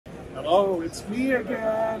Oh, it's me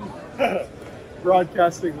again.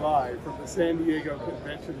 Broadcasting live from the San Diego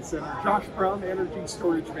Convention Center. Josh Brumm, Energy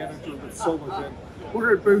Storage Manager with Sol-Ark.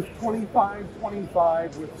 We're at booth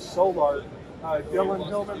 2525 with Sol-Ark. Dylan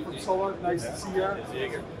Hillman from Sol-Ark, nice to see you.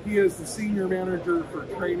 He is the Senior Manager for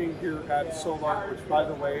Training here at Sol-Ark, which, by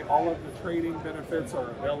the way, all of the training benefits are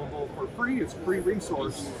available for free. It's a free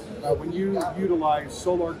resource when you utilize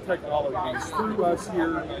Sol-Ark technologies through us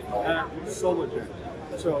here at Sol-Ark.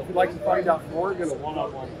 So if you'd like to find out more, get a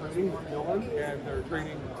one-on-one training with Dylan and their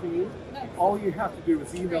training team, all you have to do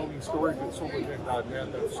is email me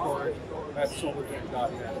storage@solargen.net. That's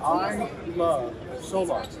storage@solargen.net. I love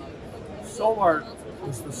Sol-Ark. Sol-Ark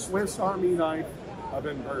is the Swiss Army knife of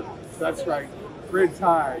inverters. That's right. Grid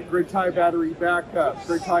tie battery backup,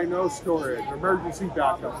 grid tie no storage, emergency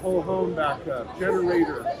backup, whole home backup,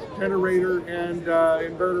 generator and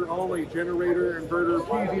inverter only, generator, inverter,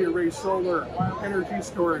 PV array solar, energy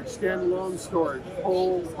storage, standalone storage,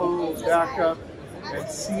 whole home backup, and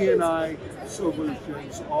CNI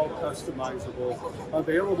solutions, all customizable,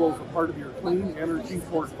 available as a part of your clean energy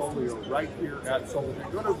portfolio right here at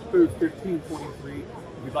Sol-Ark. Go to booth 1523 if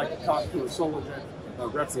you'd like to talk to a Sol-Ark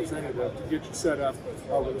representative to get you set up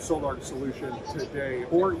with a Sol-Ark solution today,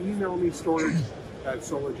 or email me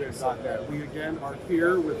storage@solargen.net. We again are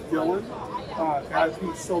here with Dylan at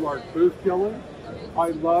the Sol-Ark booth. Dylan, I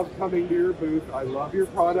love coming to your booth. I love your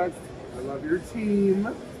product. I love your team.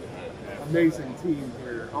 Amazing team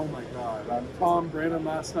here. Oh my God. Tom Brennan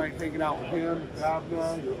last night hanging out with him,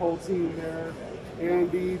 Davna, your whole team there,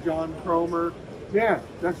 Andy, John Cromer. Man,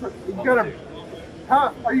 that's what you gotta.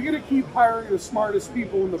 How, are you going to keep hiring the smartest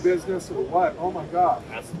people in the business or what? Oh my God.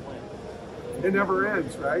 That's the plan. It never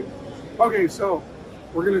ends, right? Okay, so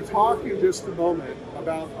we're going to talk in just a moment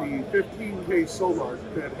about the 15K Sol-Ark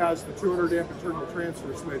that has the 200 amp internal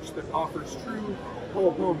transfer switch that offers true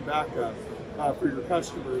whole home backup for your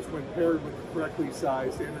customers when paired with the correctly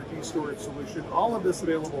sized energy storage solution. All of this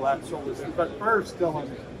available at Sol-Ark. But first, Dylan,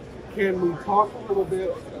 can we talk a little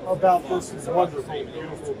bit about this wonderful,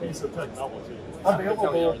 beautiful piece of technology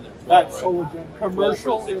available at Sol-Ark?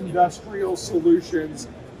 Commercial industrial solutions,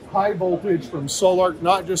 high voltage from Sol-Ark,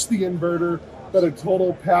 not just the inverter, but a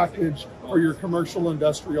total package for your commercial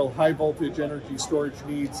industrial high voltage energy storage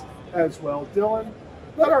needs as well. Dylan,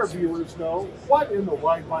 let our viewers know what in the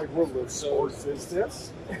wide world of sports is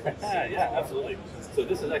this? Yeah, absolutely. So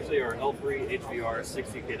this is actually our L3 HVR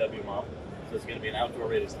 60 kW model. So it's going to be an outdoor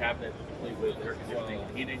rated cabinet complete with air conditioning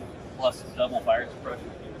and heating, plus double fire suppression.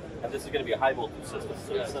 And this is going to be a high voltage system.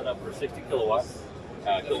 So it's set up for 60 kilowatt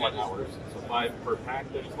hours. So 5 per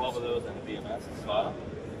pack. There's 12 of those and a BMS at the bottom.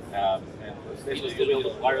 And basically you'll be able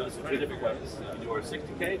to wire this in 2 different ways. You can do our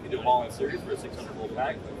 60K, you can do them all in series for a 600 volt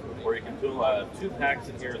pack, or you can do 2 packs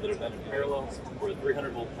in here that are done in parallel, or a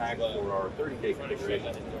 300 volt pack for our 30K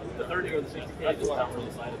configuration. The 30 or the 60K just comes on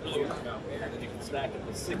the side of the door, and then you can stack up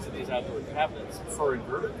to 6 of these outdoor cabinets per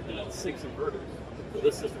inverter, and then 6 inverters. So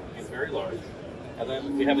this system is very large. And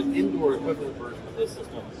then we have an indoor equivalent version of this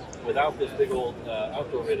system without this big old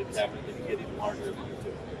outdoor rated cabinet that you get even larger if you need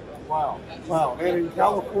to. Wow. Wow. And in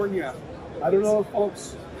California, I don't know if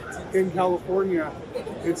folks in California,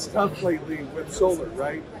 it's tough lately with solar,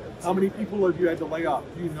 right? How many people have you had to lay off?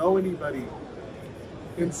 Do you know anybody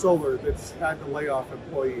in solar that's had to lay off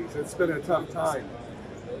employees? It's been a tough time.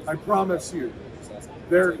 I promise you,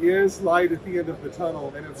 there is light at the end of the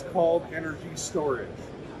tunnel, and it's called energy storage.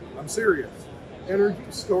 I'm serious. Energy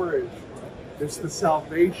storage is the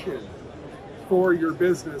salvation for your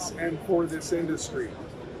business and for this industry.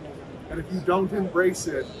 And if you don't embrace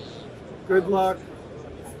it, good luck.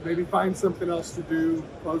 Maybe find something else to do.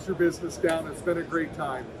 Close your business down. It's been a great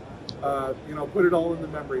time. Put it all in the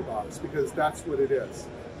memory box, because that's what it is.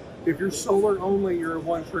 If you're solar only, you're a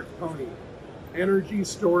one-trick pony. Energy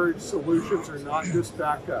storage solutions are not just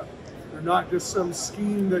backup. They're not just some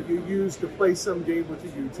scheme that you use to play some game with the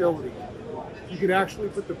utility. You can actually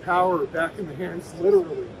put the power back in the hands,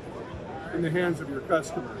 literally, in the hands of your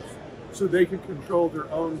customers, so they can control their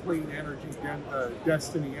own clean energy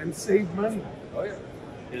destiny and save money. Oh yeah.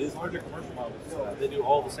 It is larger commercial models. They do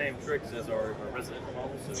all the same tricks as our residential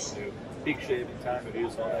models. So you can do peak shaving, time of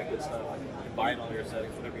use, all that good stuff. Combine all your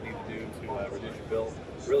settings, whatever you need to do to reduce your bill.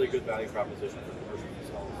 Really good value proposition for commercial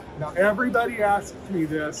installs. Now everybody asks me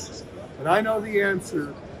this, and I know the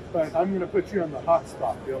answer, but I'm going to put you on the hot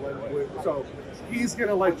spot, Dylan. So he's going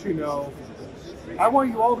to let you know. I want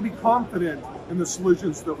you all to be confident in the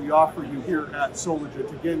solutions that we offer you here at Sol-Ark.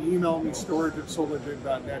 Again, email me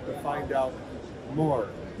storage@solargen.net to find out more.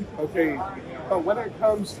 Okay, but when it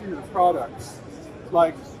comes to your products,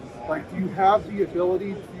 like do you have the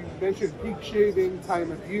ability to mentioned peak shaving,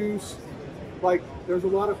 time of use. Like, there's a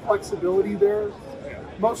lot of flexibility there.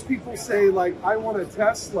 Most people say, like, I want a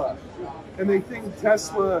Tesla, and they think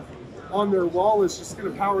Tesla on their wall is just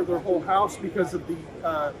going to power their whole house because of the,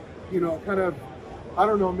 kind of, I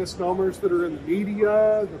don't know, misnomers that are in the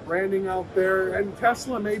media, the branding out there. And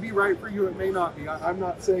Tesla may be right for you, it may not be. I'm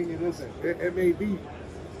not saying it isn't. It may be.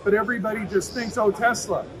 But everybody just thinks, oh,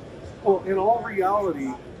 Tesla. Well, in all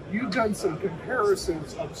reality, you've done some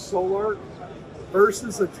comparisons of Sol-Ark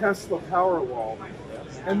versus a Tesla Powerwall.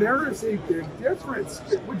 And there is a big difference.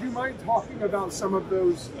 Would you mind talking about some of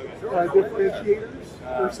those differentiators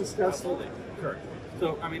versus Tesla? Sure.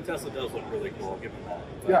 So, I mean, Tesla does look really cool, given that.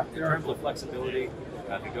 But yeah. In terms of flexibility,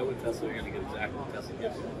 to go with Tesla, you're going to get exactly what Tesla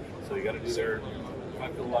gives you. So you got to do their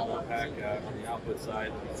 5 kilowatt more pack on the output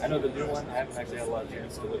side. I know the new one, I haven't actually had a lot of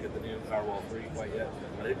chance to look at the new Powerwall 3 quite yet.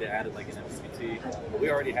 I think they added like an MPPT, but we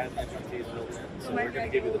already had MPPTs built in. So we're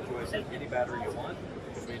going to give you the choice of any battery you want,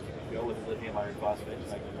 which means you can go with lithium iron phosphate,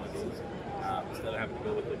 like one of these, instead of having to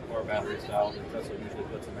go with the car battery style that Tesla usually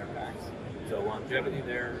puts in their packs. So longevity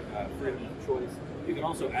there, freedom of choice. You can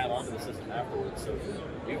also add on to the system afterwards. So if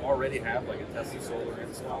you already have like a Tesla solar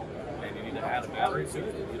install and you need to add a battery to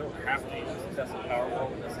it, you don't have to use a Tesla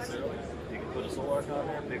Powerwall necessarily. You can put a Sol-Ark on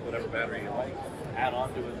there, pick whatever battery you like, add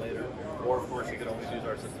on to it later. Or of course you can always use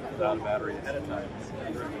our system without a battery ahead of time.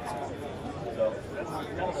 So that's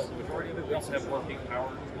kind of the majority of it. We also have more peak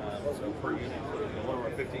power. So per unit, one of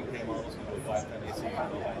our 15K models can go 510 AC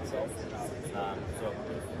model by itself. So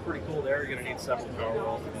pretty cool there. You're going to need several power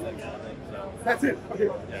walls to do that kind of thing. So that's it. Okay.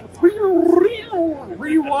 Yeah.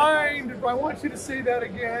 Rewind. If I want you to say that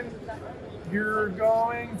again, you're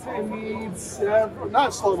going to need several,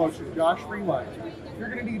 not slow motion, Josh, rewind. You're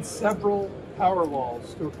going to need several power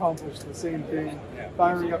walls to accomplish the same thing,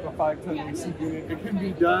 firing up a 510 AC unit. It can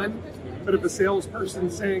be done, but if the salesperson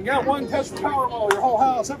is saying, yeah, one Tesla Powerwall, your whole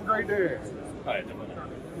house, have a great day.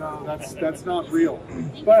 No, that's not real.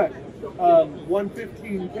 But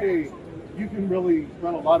 115K, you can really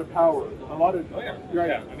run a lot of power. A lot of, right.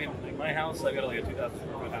 Yeah, I mean, like my house, I got like a 2,000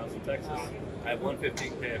 square foot house in Texas. I have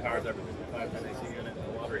 115K, it powers everything, 510 AC unit,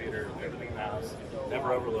 the water heater, everything in the house,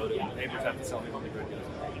 never overloaded. Neighbors have to tell me when the grid goes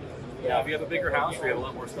down. Now, if you have a bigger house where you have a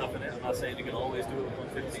lot more stuff in it, I'm not saying you can always do it with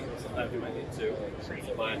 115. Sometimes you might need to,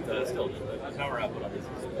 but still, the power output on this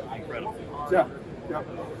is incredible. Yeah.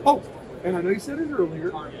 Oh, and I know you said it earlier,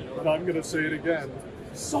 but I'm going to say it again.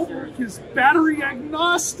 Sol-Ark is battery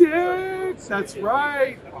agnostic. That's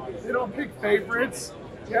right. They don't pick favorites.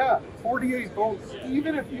 Yeah, 48 volts.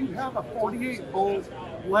 Even if you have a 48 volt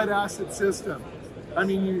lead acid system, I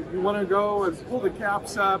mean, you want to go and pull the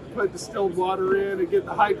caps up, put distilled water in, and get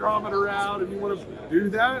the hydrometer out, and you want to do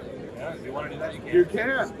that? Yeah, if you want to do that, you can. You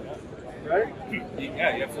can, right?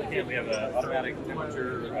 Yeah, you absolutely can. We have an automatic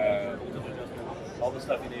temperature adjustment, all the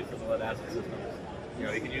stuff you need for the lead acid systems. You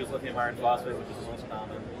know, you can use lithium iron phosphate, which is the most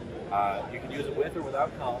common. You can use it with or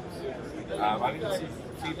without columns. I've even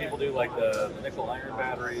seen people do like the nickel iron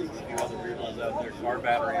batteries, and a few other weird ones out there, car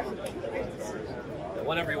batteries,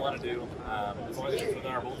 whatever you want to do, as long as it's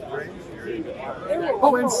within our voltage range, you're good to go.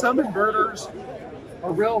 Oh, and some inverters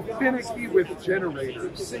are real finicky with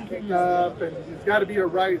generators, syncing up, and it's got to be the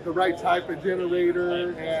right type of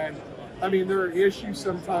generator. And I mean, there are issues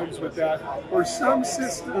sometimes with that. Or some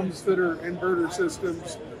systems that are inverter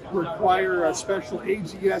systems require a special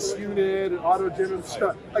AGS unit and auto-gen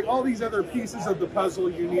stuff. Like all these other pieces of the puzzle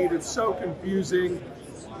you need. It's so confusing.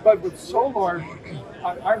 But with Sol-Ark,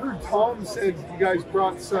 I heard Tom said you guys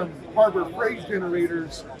brought some Harbor Freight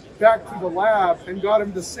generators back to the lab and got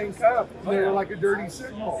them to sync up. They were like a dirty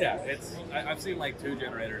signal. Yeah, I've seen like 2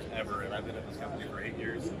 generators ever, and I've been at this company for 8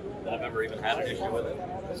 years, that I've ever even had an issue with it.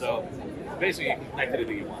 So basically, you can connect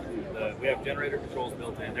anything you want. We have generator controls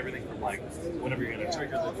built in, everything from like whenever you're going to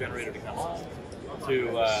trigger the generator to come on,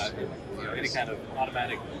 to any kind of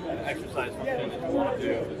automatic exercise function that you want to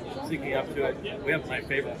do, syncing up to it. We have one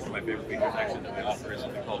of my favorite features actually that we offer is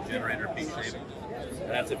something called generator peak shaving. And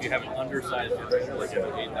that's if you have an undersized generator, like you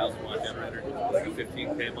have an 8,000 watt generator, like a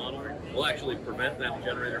 15K model, we'll actually prevent that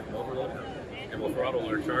generator from overloading, and we'll throttle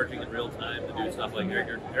our charging in real time to do stuff like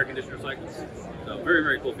air conditioner cycles. So very,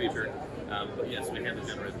 very cool feature. But yes, we handle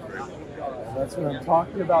generators very well. That's what I'm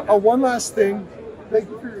talking about. Oh, one last thing. Thank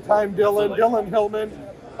you for your time, Dylan. Dylan Hillman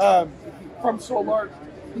from Sol-Ark.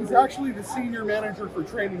 He's actually the senior manager for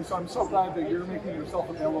training, so I'm so glad that you're making yourself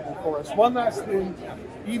available for us. One last thing,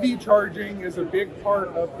 EV charging is a big part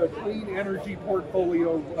of the clean energy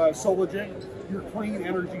portfolio, Solagen, your clean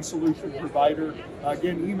energy solution provider.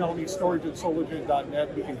 Again, email me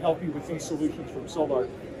storage@solagen.net. We can help you with these solutions from Sol-Ark.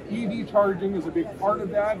 EV charging is a big part of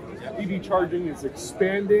that. EV charging is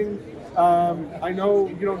expanding. I know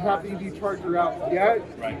you don't have the EV charger out yet,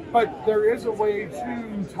 but there is a way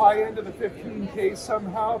to tie into the 15K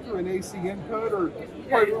somehow through an ACN code,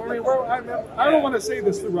 I don't want to say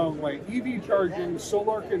this the wrong way. EV charging,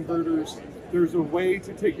 Sol-Ark inverters, there's a way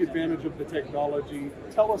to take advantage of the technology.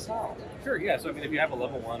 Tell us how. Sure, yeah. So, I mean, if you have a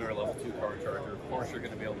level 1 or a level 2 car charger, of course you're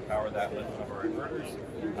going to be able to power that with one of our inverters.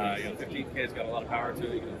 15K's got a lot of power to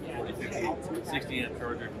it. You can 40, 50, 60 amp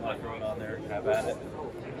charger, if you want to throw it on there, have at it.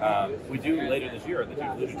 We do later this year, that you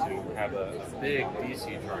alluded to, have a big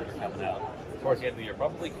DC charger coming out towards the end of the year,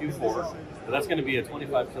 probably Q4. So that's going to be a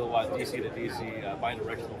 25 kilowatt DC to DC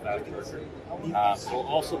bi-directional fast charger. We'll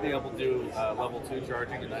also be able to do level 2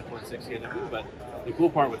 charging at 9.6 kW, but the cool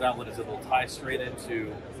part with that one is it'll tie straight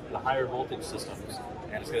into the higher voltage systems.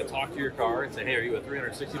 And it's going to talk to your car and say, hey, are you a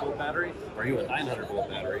 360 volt battery? Or are you a 900 volt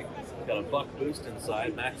battery? It's got a buck boost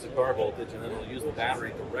inside, max the car voltage, and then it'll use the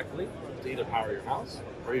battery directly to either power your house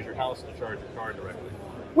or use your house to charge your car directly.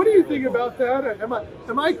 What do you think about that? Am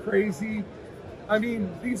I crazy? I mean,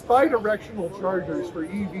 these bi-directional chargers for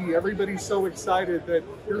EV, everybody's so excited that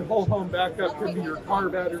your whole home backup can be your car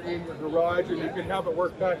battery in your garage and you can have it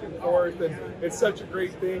work back and forth, and it's such a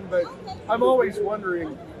great thing. But I'm always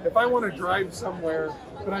wondering, if I want to drive somewhere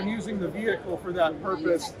but I'm using the vehicle for that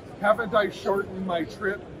purpose, haven't I shortened my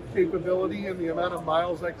trip capability and the amount of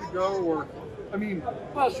miles I could go? Or, I mean...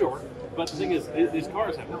 Well, sure. But the thing is, these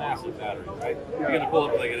cars have massive batteries, right? Yeah. You're going to pull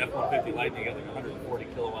up like an F-150 Lightning, you got like 140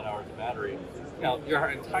 kilowatt hours of battery. Now, your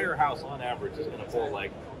entire house on average is going to pull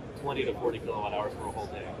like 20 to 40 kilowatt hours for a whole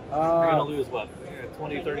day. You're going to lose, what,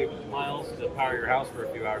 20, 30 miles to power your house for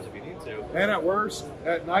a few hours if you need to. And at worst,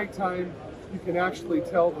 at nighttime, you can actually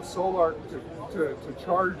tell the Sol-Ark to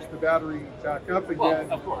charge the battery back up again.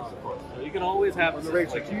 Well, of course. So you can always have, if you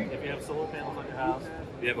have solar panels on your house,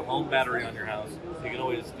 if you have a home battery on your house, you can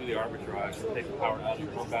always do the arbitrage. Take the power out of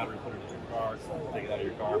your home battery, put it in your car, take it out of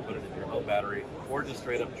your car, put it in your home battery, or just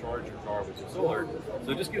straight up charge your car with your solar.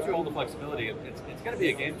 So it just gives you all the flexibility. It's going to be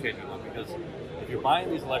a game changer though, because if you're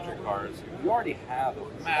buying these electric cars, you already have a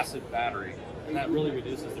massive battery, and that really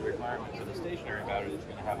reduces the requirement for the stationary battery that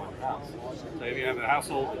you're going to have on your house. So if you have a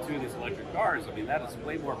household with 2 of these electric cars, I mean, that is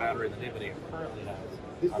way more battery than anybody currently has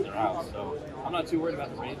on their house. So I'm not too worried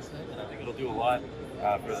about the range thing, and I think it'll do a lot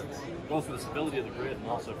both for the stability of the grid and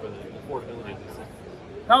also for the affordability of the system.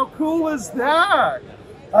 How cool is that?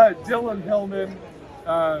 Dylan Hillman,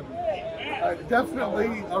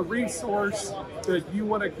 definitely a resource that you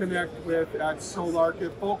want to connect with at Sol-Ark.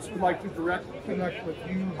 If folks would like to direct connect with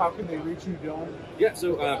you, how can they reach you, Dylan? Yeah,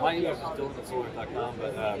 so my email is dylan@solark.com,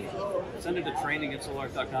 but send it to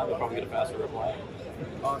training@solark.com. You'll probably get a faster reply.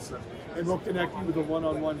 Awesome. And we'll connect you with a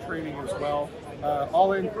one-on-one training as well.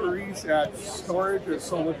 All inquiries at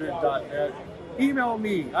storage@sologent.net. Email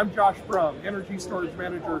me. I'm Josh Brumm, Energy Storage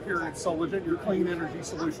Manager here at Sologent, your clean energy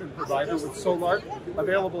solution provider with Sol-Ark,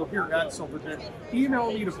 available here at Sologent.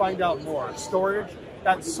 Email me to find out more.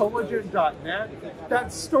 Storage@sologent.net.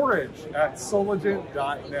 That's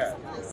storage@sologent.net.